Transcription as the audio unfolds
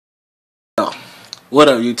What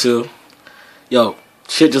up, you two? Yo,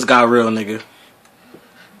 shit just got real, nigga.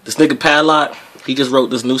 This nigga Padloc, he just wrote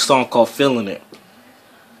this new song called Feeling It.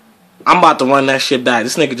 I'm about to run that shit back.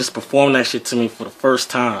 This nigga just performed that shit to me for the first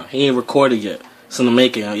time. He ain't recorded yet. It's in the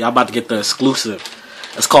making. Y'all about to get the exclusive.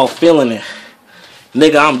 It's called Feeling It.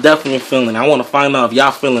 Nigga, I'm definitely feeling it. I want to find out if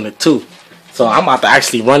y'all feeling it too. So I'm about to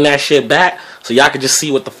actually run that shit back so y'all can just see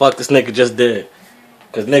what the fuck this nigga just did.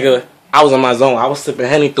 Cause nigga, I was in my zone. I was sipping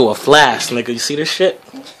Henny through a flask, nigga. You see this shit?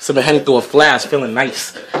 Sipping Henny through a flask, feeling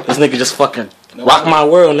nice. This nigga just fucking rocked my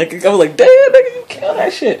world, nigga. I was like, damn, nigga, you killed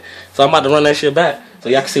that shit. So I'm about to run that shit back so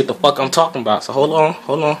y'all can see what the fuck I'm talking about. So hold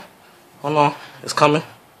on. It's coming.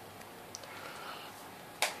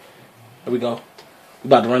 Here we go. We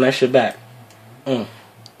about to run that shit back.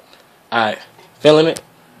 Alright. Feeling it?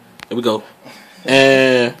 Here we go.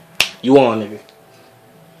 And you on, nigga.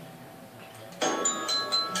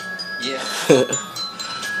 Yeah.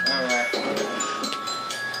 Alright.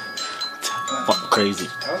 Fuck crazy.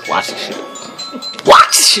 Okay. Watch this shit.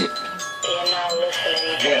 Watch this shit.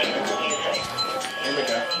 Yeah. Here we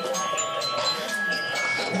go.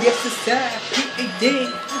 Yes, it's time. P.A.D.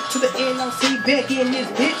 to the NOC back in this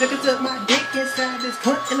bitch. I can tuck my dick inside this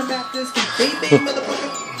cunt and about this baby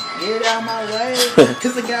motherfucker. Get out my way,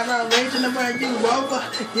 cause I got my rage and I run you over.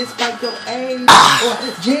 Despite your age or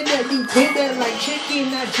gender, you tender like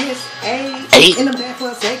chicken. I just ate. And I'm back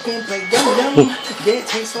for a second, but yo, that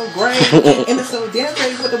tastes so great. And it's so damn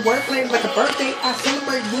great with the wordplay like a birthday. I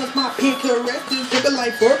celebrate once my pink carresses, give it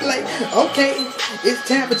like foreplay. Okay, it's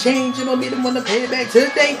time for change. You don't need to want to pay it back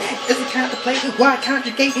today. It's a kind of play. Why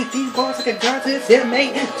conjugate these bars like a guard to his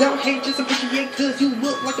mate? Don't hate, just appreciate, cause you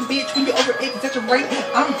look like a bitch when you over exaggerate.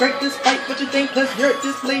 I'm great despite what you think, plus your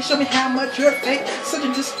display. Show me how much you're fake. Such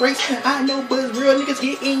a disgrace. I know, but real niggas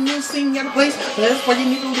hitting you, sing out of place. That's why you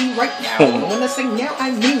need to leave right now. When I say now,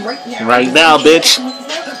 I mean right now. Right now, bitch.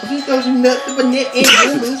 Please don't you nothing but net and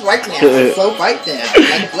you lose right now. So fight that.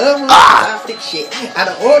 Like a blood run, plastic shit. Out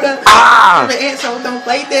of order. The asshole don't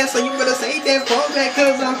play that, so you better say that for that,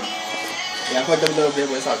 cause I'm. Yeah, I fucked up a little bit,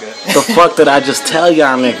 but it's all good. The fuck did I just tell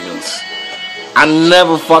y'all niggas? I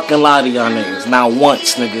never fucking lie to y'all niggas. Not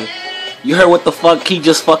once, nigga. You heard what the fuck he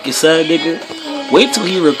just fucking said, nigga? Wait till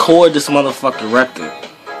he record this motherfucking record.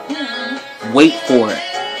 Wait for it.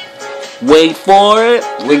 Wait for it.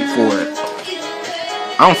 Wait for it.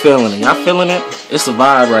 I'm feeling it. Y'all feeling it? It's a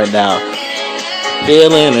vibe right now.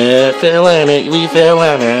 Feeling it. Feeling it. We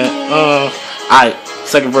feeling it. Alright.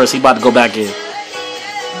 Second verse. He about to go back in.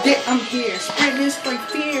 Yeah, I'm here, spreading straight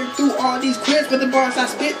fear through all these quiz, but the bars I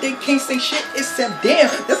spit, they can't say shit except damn.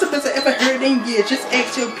 That's the best I ever heard in years. Just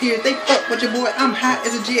ask your peers, they fuck with your boy. I'm hot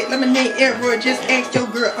as a jet, lemonade error. Just ask your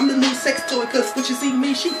girl, I'm the new sex toy. Cause when she see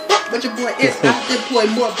me, she fuck with your boy. It's I deploy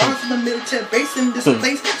more bombs in the military base in this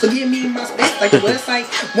place. So give me my space like the website.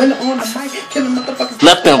 When on the mic, killing motherfuckers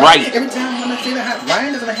left and right. Every time when I say the hot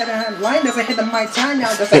line, doesn't hit a hot line, doesn't hit the mic time now.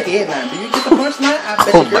 That's a headline. Do you get the punchline? I bet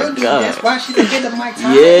the girl do. That's why she's ahead of my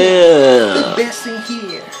time. Yeah. The best in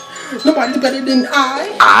here. Nobody's better than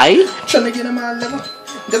I. Trying to get on my level.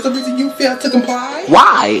 That's the reason you fail to comply.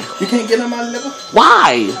 Why? You can't get on my level.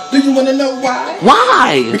 Why? Do you want to know why?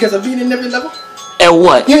 Why? Because I've been in every level. And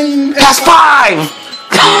what? That's 5.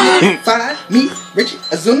 5, me, Richie,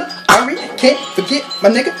 Azuna, Ari, can't forget my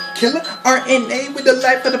nigga, killer, RNA with the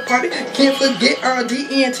life of the party, can't forget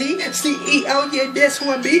RDNT, CEO, yeah, that's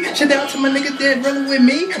who I be, shout out to my niggas that running with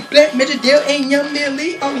me, Black Magic Dale and Young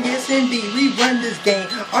Millie, oh yes indeed, we run this game,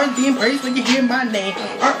 always being praised when you hear my name,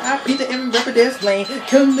 RIP to every rapper that's lame,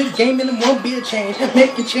 killing the game and it won't be a change,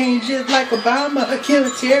 making changes like Obama,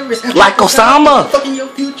 killing terrorists, like Osama, fucking your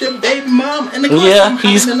future baby mom, and yeah,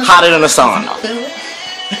 he's hotter than a sauna.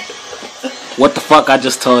 What the fuck I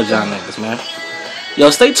just told y'all niggas, man. Yo,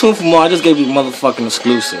 stay tuned for more. I just gave you motherfucking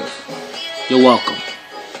exclusive. You're welcome.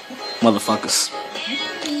 Motherfuckers.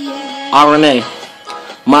 RNA.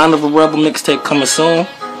 Mind of a Rebel mixtape coming soon.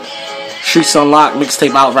 Streets Unlocked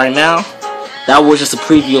mixtape out right now. That was just a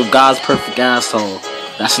preview of God's Perfect Asshole.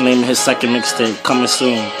 That's the name of his second mixtape coming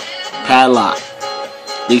soon. Padloc.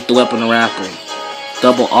 Lethal Weapon the Rapper.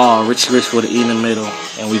 Double R. Richie Rich with an E in the middle.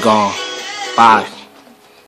 And we gone. Bye.